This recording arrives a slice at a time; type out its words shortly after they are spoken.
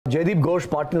Jaideep Ghosh,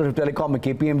 partner of Telecom at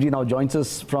KPMG, now joins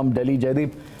us from Delhi.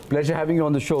 Jaideep, pleasure having you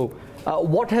on the show.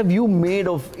 What have you made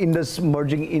of Indus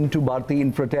merging into Bharti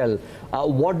Infratel?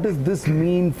 What does this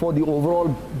mean for the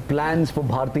overall plans for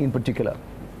Bharti in particular?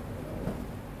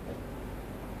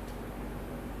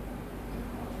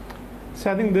 So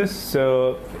I think this,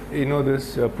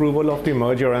 this approval of the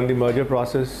merger and the merger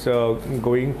process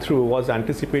going through was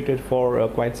anticipated for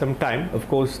quite some time. Of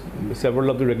course, several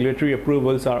of the regulatory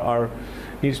approvals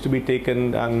needs to be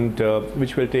taken, and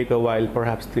which will take a while,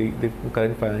 perhaps the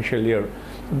current financial year.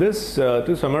 This,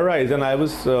 to summarize, and I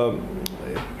was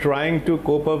trying to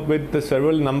cope up with the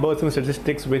several numbers and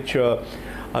statistics which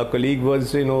our colleague was,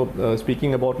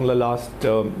 speaking about in the last,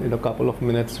 couple of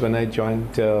minutes when I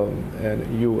joined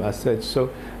you as such. So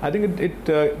I think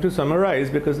to summarize,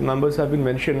 because numbers have been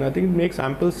mentioned, I think it makes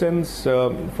ample sense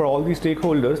for all the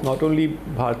stakeholders, not only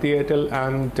Bharti Airtel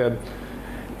and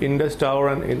Indus Tower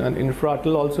and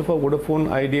Infratel, also for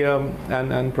Vodafone, Idea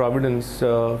and Providence,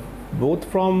 both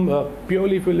from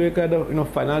purely, if you look at a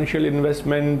financial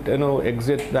investment,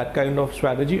 exit, that kind of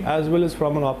strategy, as well as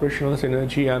from an operational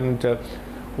synergy and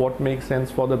what makes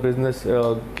sense for the business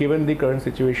given the current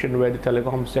situation where the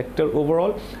telecom sector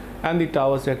overall and the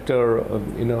tower sector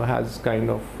has kind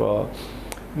of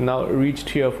now reached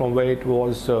here from where it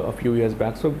was a few years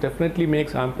back. So definitely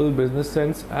makes ample business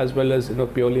sense, as well as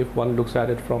purely if one looks at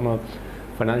it from a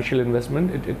financial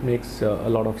investment, it makes a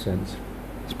lot of sense.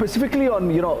 Specifically on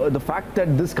the fact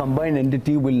that this combined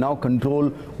entity will now control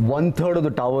 1/3 of the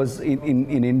towers in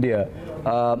India,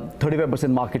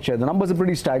 35% market share. The numbers are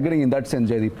pretty staggering in that sense,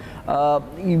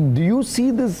 Jaideep. Do you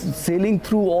see this sailing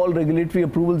through all regulatory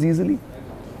approvals easily?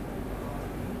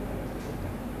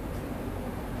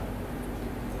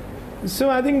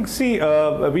 So I think,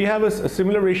 we have a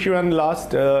similar issue, and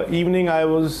last evening I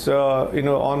was,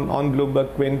 on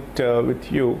Bloomberg Quint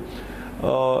with you,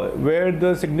 where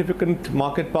the significant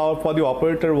market power for the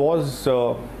operator was,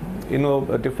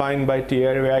 defined by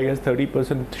TRAI as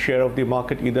 30% share of the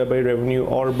market, either by revenue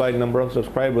or by number of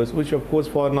subscribers, which of course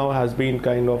for now has been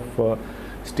kind of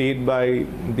stayed by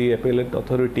the appellate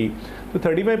authority. So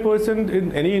 35%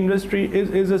 in any industry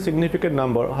is a significant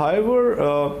number.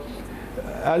 However,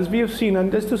 as we have seen,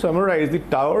 and just to summarize, the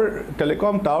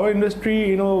telecom tower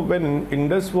industry, when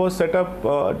Indus was set up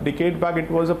a decade back, it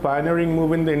was a pioneering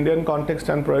move in the Indian context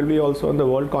and probably also in the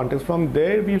world context. From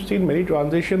there, we've seen many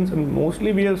transitions, and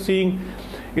mostly we have seen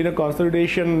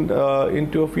consolidation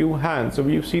into a few hands. So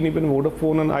we've seen even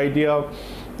Vodafone and Idea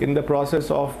in the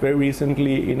process of very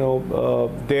recently,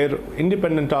 their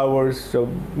independent towers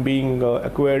being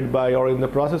acquired by, or in the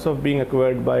process of being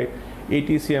acquired by,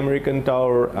 ATC American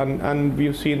Tower, and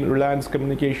we've seen Reliance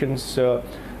Communications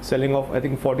selling off, I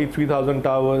think, 43,000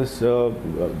 towers,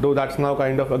 though that's now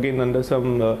kind of again under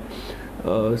some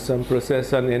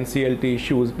process and NCLT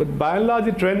issues. But by and large,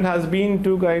 the trend has been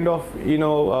to kind of, in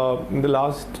the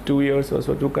last 2 years or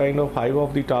so, to kind of hive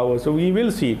off the towers. So we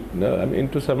will see,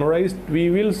 to summarize, we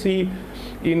will see,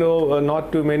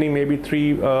 not too many, maybe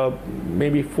 3,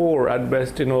 maybe 4 at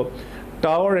best,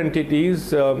 tower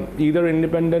entities, either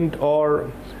independent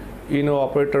or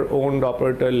operator owned,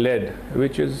 operator led,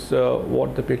 which is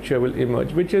what the picture will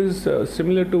emerge, which is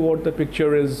similar to what the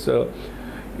picture is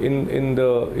in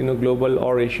the global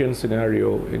or Asian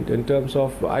scenario. In terms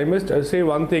of, I must say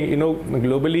one thing,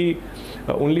 globally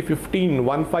only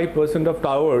 15% of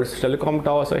towers, telecom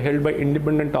towers, are held by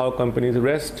independent tower companies.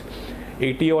 Rest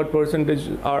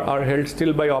 80% are held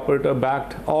still by operator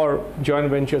backed or joint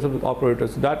ventures of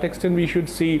operators. To that extent, we should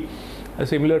see a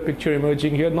similar picture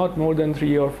emerging here, not more than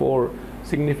 3 or 4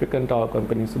 significant tower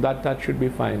companies. So that should be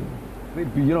fine.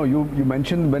 You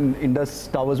mentioned when Indus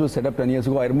Towers was set up 10 years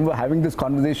ago. I remember having this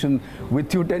conversation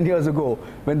with you 10 years ago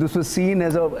when this was seen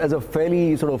as a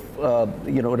fairly sort of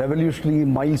revolutionary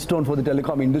milestone for the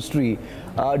telecom industry.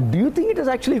 Do you think it has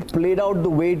actually played out the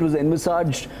way it was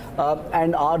envisaged,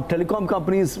 and are telecom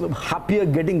companies happier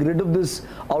getting rid of this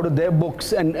out of their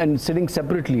books and sitting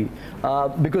separately,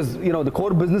 because the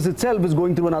core business itself is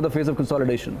going through another phase of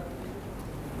consolidation?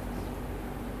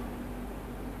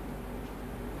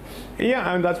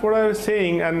 Yeah, and that's what I was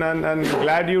saying, and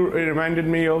glad you reminded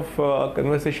me of a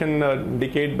conversation a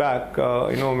decade back.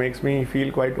 Makes me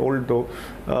feel quite old though,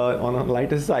 on a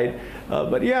lighter side.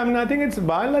 But yeah, I think it's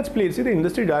by and large played. See, the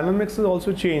industry dynamics has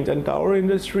also changed, and tower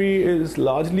industry is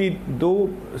largely,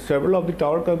 though several of the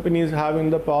tower companies have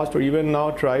in the past or even now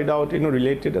tried out,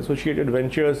 related associated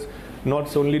ventures, not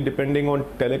solely depending on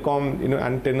telecom,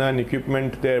 antenna and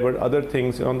equipment there, but other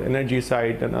things on the energy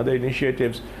side and other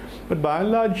initiatives. But by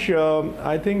and large,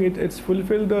 I think it's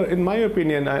fulfilled, in my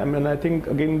opinion, I think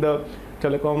again the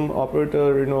telecom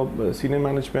operator, senior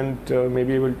management may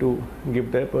be able to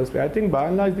give their perspective. I think by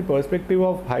and large the perspective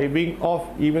of hiving off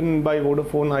even by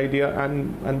Vodafone, Idea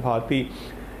and Bharti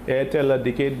Airtel a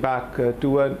decade back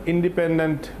to an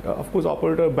independent, of course,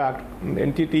 operator-backed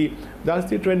entity. That's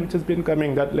the trend which has been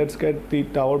coming, that let's get the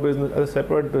tower business as a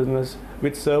separate business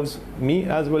which serves me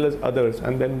as well as others.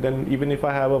 And then even if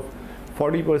I have a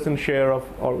 40% share of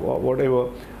or whatever,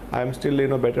 I'm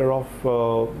still better off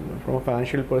from a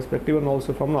financial perspective and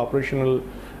also from an operational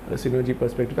synergy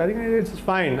perspective. I think it's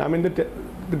fine. I mean,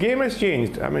 the game has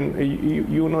changed. I mean,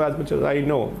 you know as much as I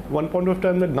know. One point of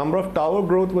time, the number of tower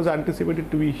growth was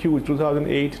anticipated to be huge.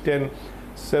 2008, 10,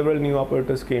 several new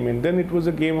operators came in. Then it was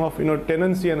a game of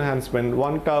tenancy enhancement.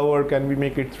 One tower, can we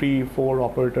make it 3, 4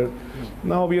 operators?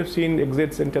 Now we have seen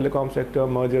exits in telecom sector,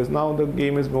 mergers. Now the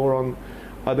game is more on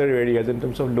other areas in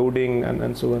terms of loading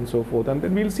and so on and so forth. And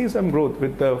then we'll see some growth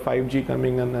with the 5G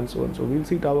coming and so on. So we'll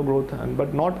see tower growth,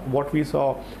 but not what we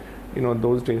saw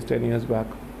those days 10 years back.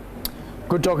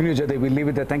 Good talking to you, Jaideep. We'll leave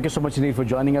it there. Thank you so much indeed for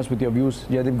joining us with your views.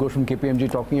 Jaideep Ghosh from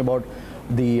KPMG talking about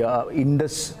the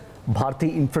Indus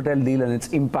Bharti Infratel deal and its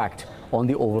impact on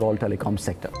the overall telecom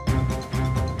sector.